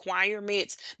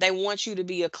requirements. They want you to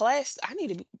be a class. I need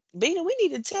to be, Bina, we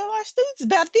need to tell our students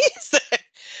about this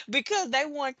because they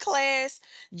want class,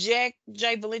 Jack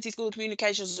J. Valenti School of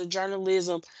Communications or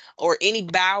Journalism, or any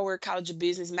Bauer College of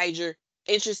Business major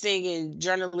interesting in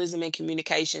journalism and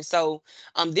communication. So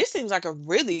this seems like a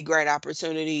really great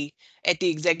opportunity at the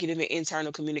executive and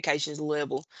internal communications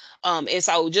level. And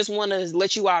so just want to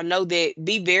let you all know that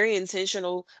be very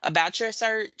intentional about your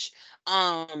search.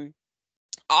 Um,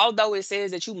 Although it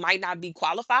says that you might not be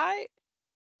qualified,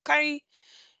 okay,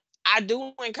 I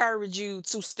do encourage you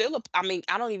to still, I mean,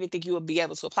 I don't even think you would be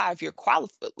able to apply if you're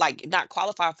qualified, like not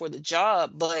qualified for the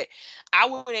job, but I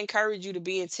would encourage you to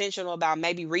be intentional about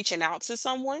maybe reaching out to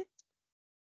someone,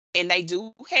 and they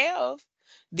do have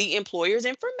the employer's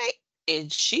information,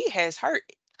 and she has her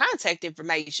contact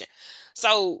information.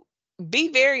 So be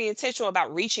very intentional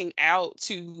about reaching out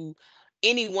to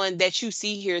anyone that you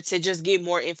see here to just get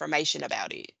more information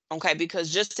about it. Okay,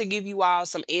 because just to give you all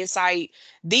some insight,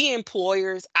 the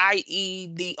employers, i.e.,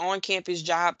 the on campus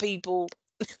job people,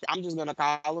 I'm just gonna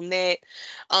call them that.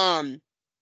 Um,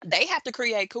 they have to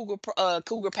create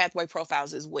Cougar Pathway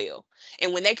profiles as well.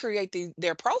 And when they create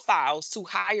their profiles to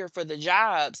hire for the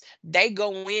jobs, they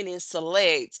go in and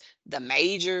select the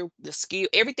major, the skill,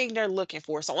 everything they're looking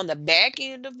for. So on the back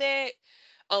end of that,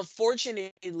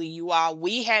 unfortunately, you all,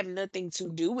 we have nothing to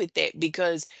do with that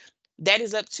because that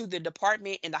is up to the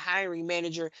department and the hiring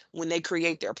manager when they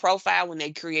create their profile, when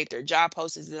they create their job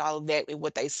postings and all of that, and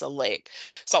what they select.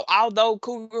 So although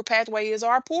Cougar Pathway is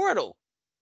our portal,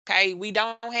 okay, we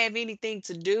don't have anything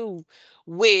to do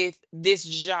with this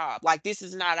job. Like, this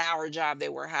is not our job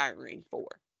that we're hiring for.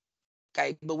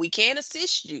 Okay, but we can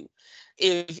assist you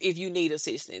if you need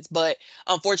assistance. But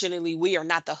unfortunately, we are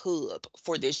not the hub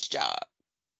for this job.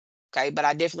 Okay, but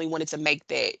I definitely wanted to make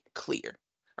that clear.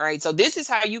 All right, so this is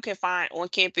how you can find on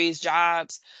campus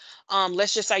jobs.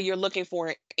 Let's just say you're looking for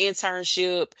an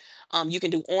internship. You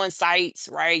can do on sites,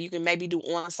 right? You can maybe do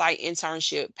on site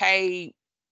internship paid,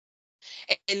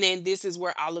 and then this is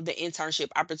where all of the internship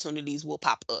opportunities will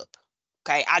pop up.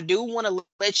 Okay. I do want to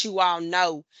let you all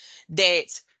know that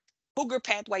Cougar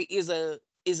Pathway is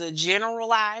a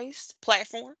generalized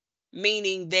platform,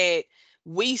 meaning that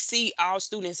we see all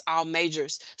students, all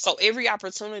majors. So every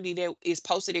opportunity that is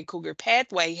posted in Cougar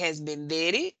Pathway has been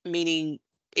vetted, meaning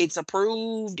it's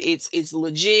approved, it's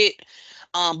legit.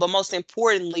 But most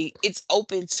importantly, it's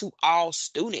open to all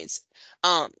students.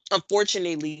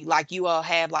 Unfortunately, like you all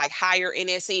have like higher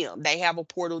NSM, they have a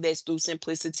portal that's through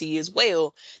Simplicity as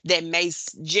well that may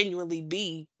genuinely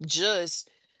be just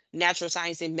natural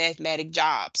science and mathematic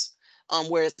jobs.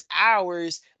 Whereas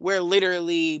ours, we're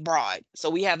literally broad, so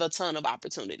we have a ton of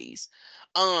opportunities.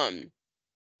 Um,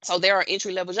 so there are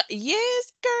entry level jobs.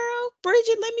 Yes, girl,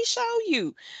 Bridget, let me show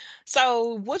you.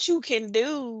 So what you can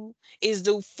do is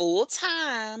do full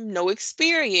time, no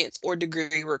experience or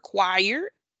degree required,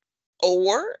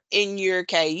 or in your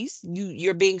case,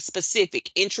 you're being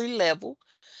specific, entry level.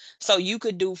 So you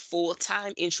could do full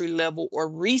time, entry level, or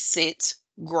recent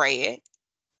grad.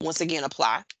 Once again,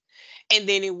 apply, and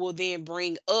then it will then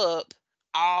bring up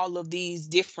all of these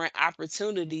different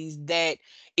opportunities that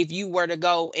if you were to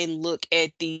go and look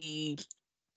at the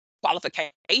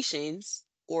qualifications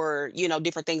or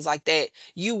different things like that,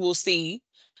 you will see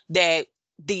that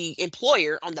the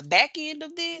employer on the back end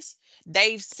of this,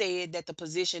 they've said that the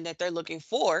position that they're looking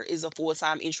for is a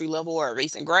full-time entry level or a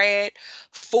recent grad.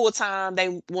 Full-time,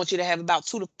 they want you to have about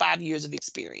 2 to 5 years of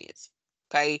experience.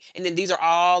 Okay, and then these are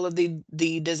all of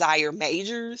the desired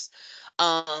majors.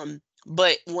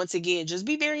 But once again, just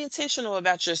be very intentional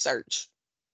about your search.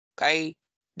 Okay,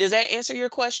 does that answer your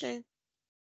question?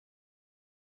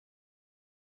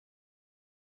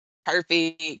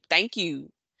 Perfect. Thank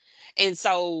you. And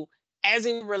so, as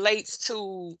it relates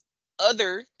to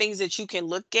other things that you can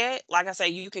look at, like I say,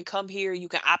 you can come here, you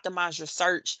can optimize your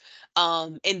search.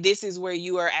 And this is where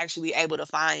you are actually able to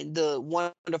find the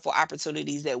wonderful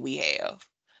opportunities that we have.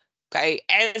 Okay.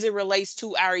 As it relates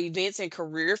to our events and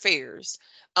career fairs,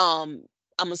 um,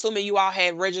 I'm assuming you all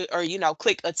have or,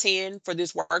 click attend for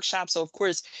this workshop. So, of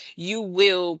course, you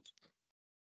will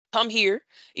come here.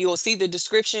 You'll see the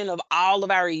description of all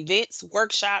of our events,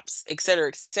 workshops, et cetera,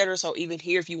 et cetera. So even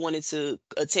here, if you wanted to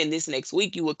attend this next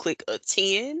week, you would click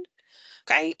attend.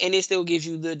 Okay. And it still gives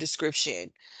you the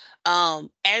description.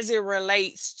 As it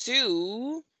relates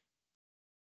to,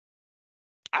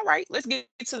 all right, let's get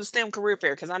to the STEM career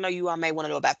fair because I know you all may want to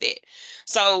know about that.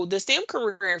 So the STEM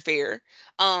career fair,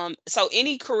 so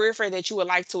any career fair that you would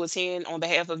like to attend on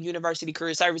behalf of University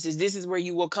Career Services, this is where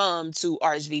you will come to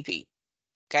RSVP.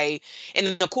 Okay.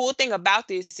 And the cool thing about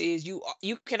this is you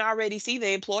can already see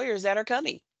the employers that are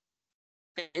coming.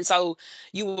 And so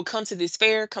you will come to this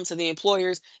fair, come to the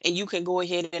employers, and you can go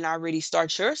ahead and already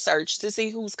start your search to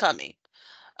see who's coming.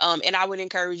 And I would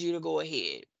encourage you to go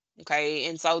ahead. Okay.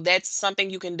 And so that's something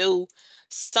you can do.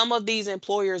 Some of these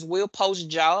employers will post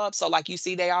jobs. So, like you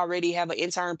see, they already have an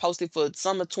intern posted for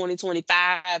summer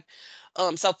 2025.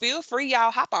 So feel free,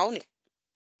 y'all, hop on it.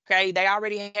 Okay, they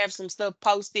already have some stuff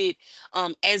posted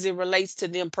as it relates to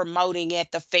them promoting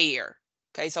at the fair.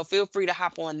 Okay, so feel free to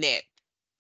hop on that.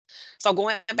 So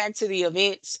going back to the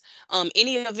events,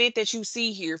 any event that you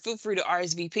see here, feel free to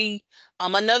RSVP.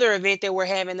 Another event that we're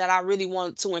having that I really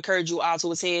want to encourage you all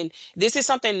to attend. This is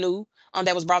something new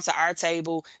that was brought to our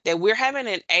table that we're having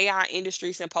an AI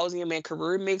industry symposium and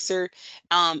career mixer.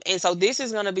 And so this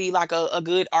is going to be like a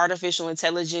good artificial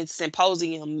intelligence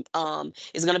symposium.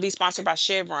 It's going to be sponsored by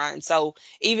Chevron. So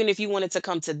even if you wanted to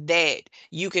come to that,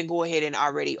 you can go ahead and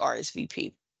already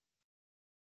RSVP.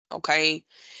 Okay.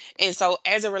 And so,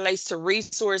 as it relates to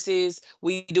resources,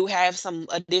 we do have some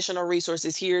additional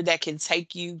resources here that can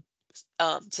take you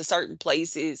to certain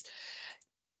places.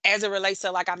 As it relates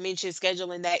to, like I mentioned,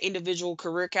 scheduling that individual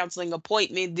career counseling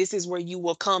appointment, this is where you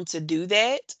will come to do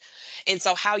that. And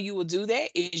so, how you will do that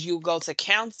is you go to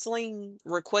counseling,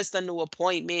 request a new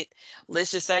appointment.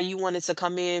 Let's just say you wanted to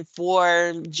come in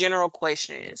for general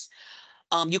questions.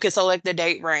 You can select the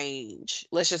date range.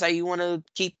 Let's just say you want to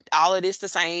keep all of this the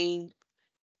same.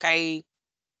 Okay.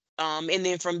 And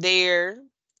then from there,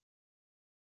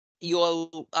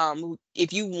 you'll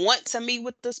if you want to meet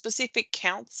with the specific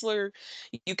counselor,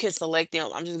 you can select them.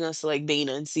 I'm just gonna select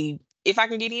Bina and see if I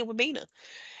can get in with Bina.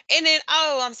 And then,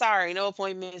 oh, I'm sorry, no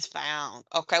appointment is found.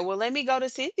 Okay, well, let me go to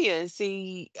Cynthia and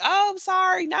see. Oh, I'm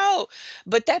sorry, no,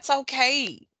 but that's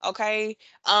okay. Okay,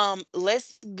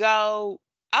 let's go.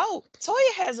 Oh,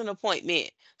 Toya has an appointment,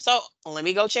 so let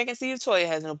me go check and see if Toya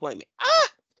has an appointment.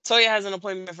 Toya has an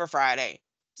appointment for Friday.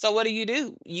 So what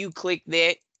do? You click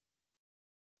that.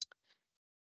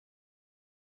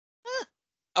 Huh.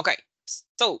 Okay,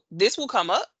 so this will come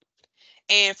up.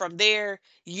 And from there,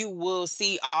 you will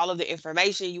see all of the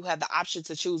information. You have the option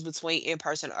to choose between in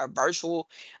person or virtual.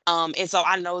 And so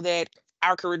I know that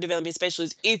our career development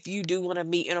specialist, if you do want to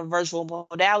meet in a virtual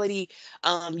modality,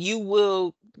 you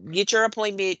will get your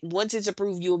appointment. Once it's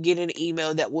approved, you'll get an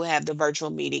email that will have the virtual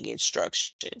meeting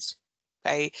instructions.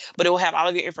 Okay. But it will have all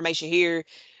of your information here.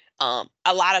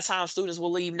 A lot of times students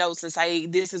will leave notes and say,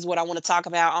 "This is what I want to talk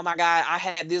about. Oh my God, I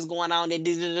had this going on."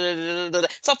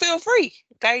 So feel free,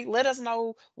 okay? Let us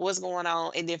know what's going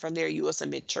on, and then from there you will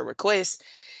submit your request.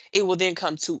 It will then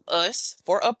come to us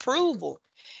for approval,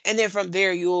 and then from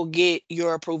there you'll get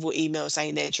your approval email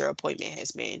saying that your appointment has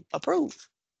been approved.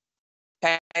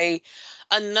 Okay.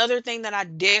 Another thing that I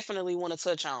definitely want to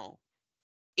touch on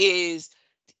is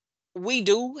we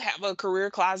do have a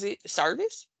career closet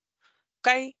service.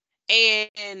 Okay.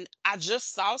 And I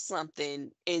just saw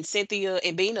something in Cynthia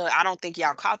and Bina. I don't think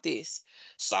y'all caught this.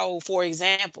 So, for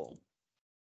example,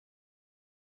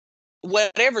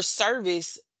 whatever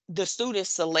service the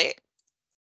students select,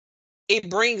 it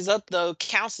brings up the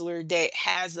counselor that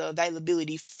has the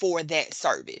availability for that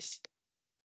service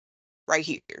right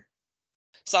here.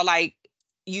 So, like,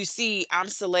 you see, I'm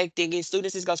selecting, and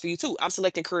students, this goes for you too. I'm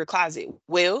selecting career closet.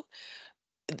 Well,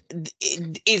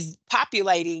 it is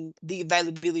populating the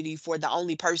availability for the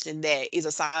only person that is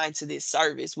assigned to this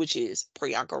service, which is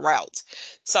Priyanka Routes.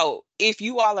 So if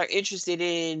you all are interested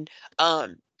in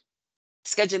um,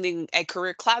 scheduling a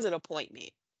career closet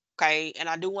appointment, okay, and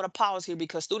I do want to pause here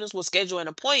because students will schedule an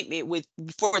appointment with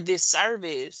for this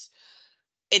service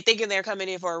and thinking they're coming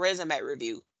in for a resume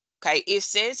review. Okay, it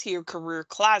says here career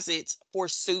closets for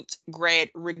suits, grad,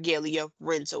 regalia,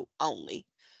 rental only.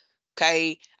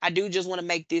 Okay. I do just want to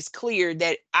make this clear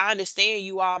that I understand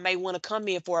you all may want to come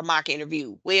in for a mock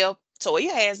interview. Well,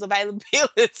 Toya has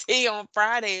availability on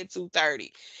Friday at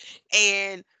 2:30.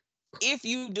 And if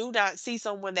you do not see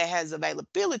someone that has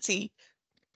availability,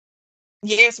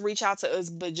 yes, reach out to us,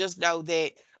 but just know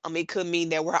that it could mean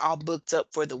that we're all booked up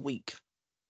for the week.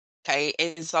 Okay.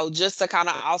 And so just to kind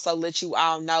of also let you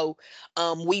all know,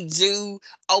 we do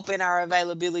open our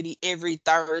availability every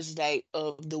Thursday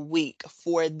of the week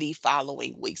for the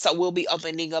following week. So we'll be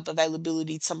opening up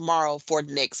availability tomorrow for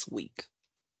next week.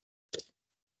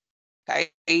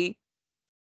 Okay.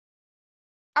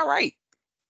 All right.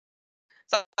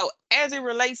 So as it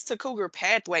relates to Cougar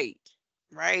Pathway,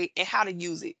 right, and how to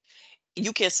use it,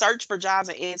 you can search for jobs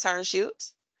and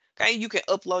internships. Okay, you can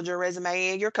upload your resume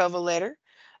and your cover letter.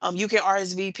 You can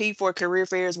RSVP for career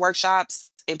fairs,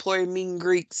 workshops, employee meet and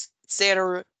greets,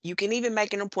 etc. You can even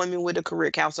make an appointment with a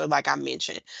career counselor, like I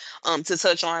mentioned, to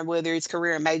touch on whether it's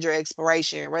career and major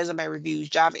exploration, resume reviews,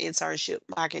 job internship,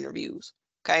 mock interviews.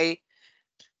 Okay,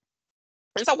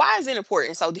 and so why is it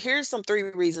important? So here's some three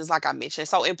reasons, like I mentioned.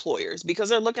 So employers, because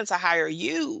they're looking to hire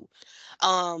you,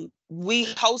 we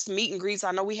host meet and greets.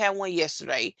 I know we had one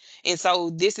yesterday, and so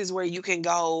this is where you can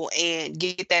go and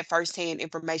get that firsthand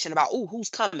information about, oh, who's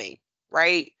coming,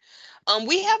 right?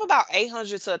 We have about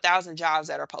 800 to 1,000 jobs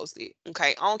that are posted,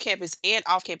 okay, on campus and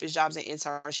off campus jobs and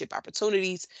internship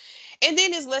opportunities. And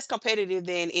then it's less competitive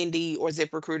than Indeed or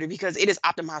ZipRecruiter because it is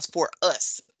optimized for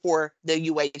us, for the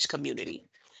UH community,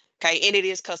 okay, and it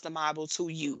is customizable to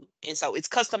you. And so it's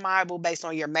customizable based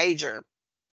on your major,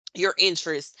 your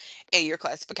interest, and your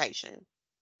classification.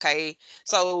 Okay.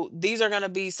 So these are going to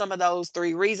be some of those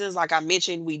three reasons. Like I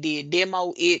mentioned, we did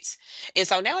demo it. And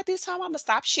so now at this time, I'm going to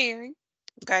stop sharing.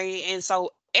 Okay. And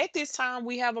so at this time,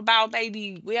 we have about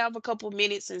maybe we have a couple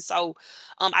minutes. And so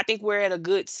I think we're at a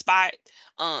good spot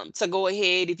to go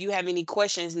ahead. If you have any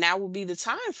questions, now will be the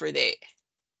time for that.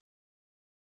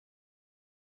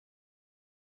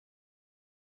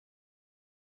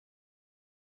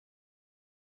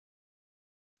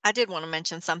 I did want to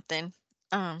mention something.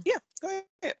 Um, Yeah. Go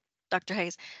ahead. Dr.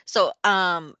 Hayes. So,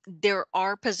 there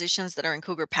are positions that are in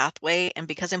Cougar Pathway, and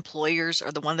because employers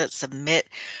are the one that submit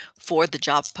for the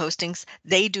job postings,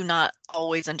 they do not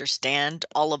always understand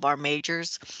all of our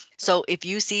majors. So, if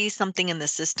you see something in the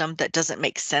system that doesn't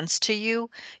make sense to you,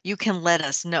 you can let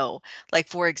us know. Like,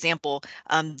 for example,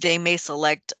 they may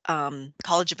select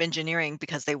College of Engineering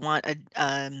because they want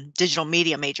a digital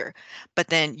media major, but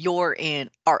then you're in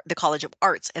art, the College of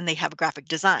Arts, and they have graphic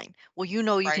design. Well, you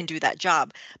know you can Right. do that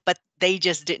job, but they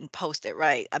just didn't post it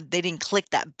right. They didn't click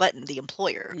that button, the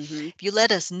employer. Mm-hmm. If you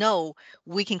let us know,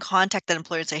 we can contact that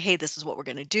employer and say, hey, this is what we're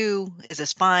going to do. Is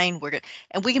this fine? We're going to,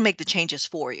 and we can make the changes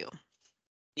for you.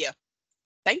 Yeah.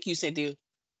 Thank you, Cynthia.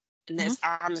 And Mhm. that's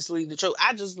honestly the truth.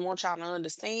 I just want y'all to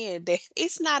understand that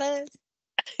it's not us.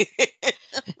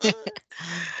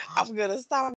 I'm gonna stop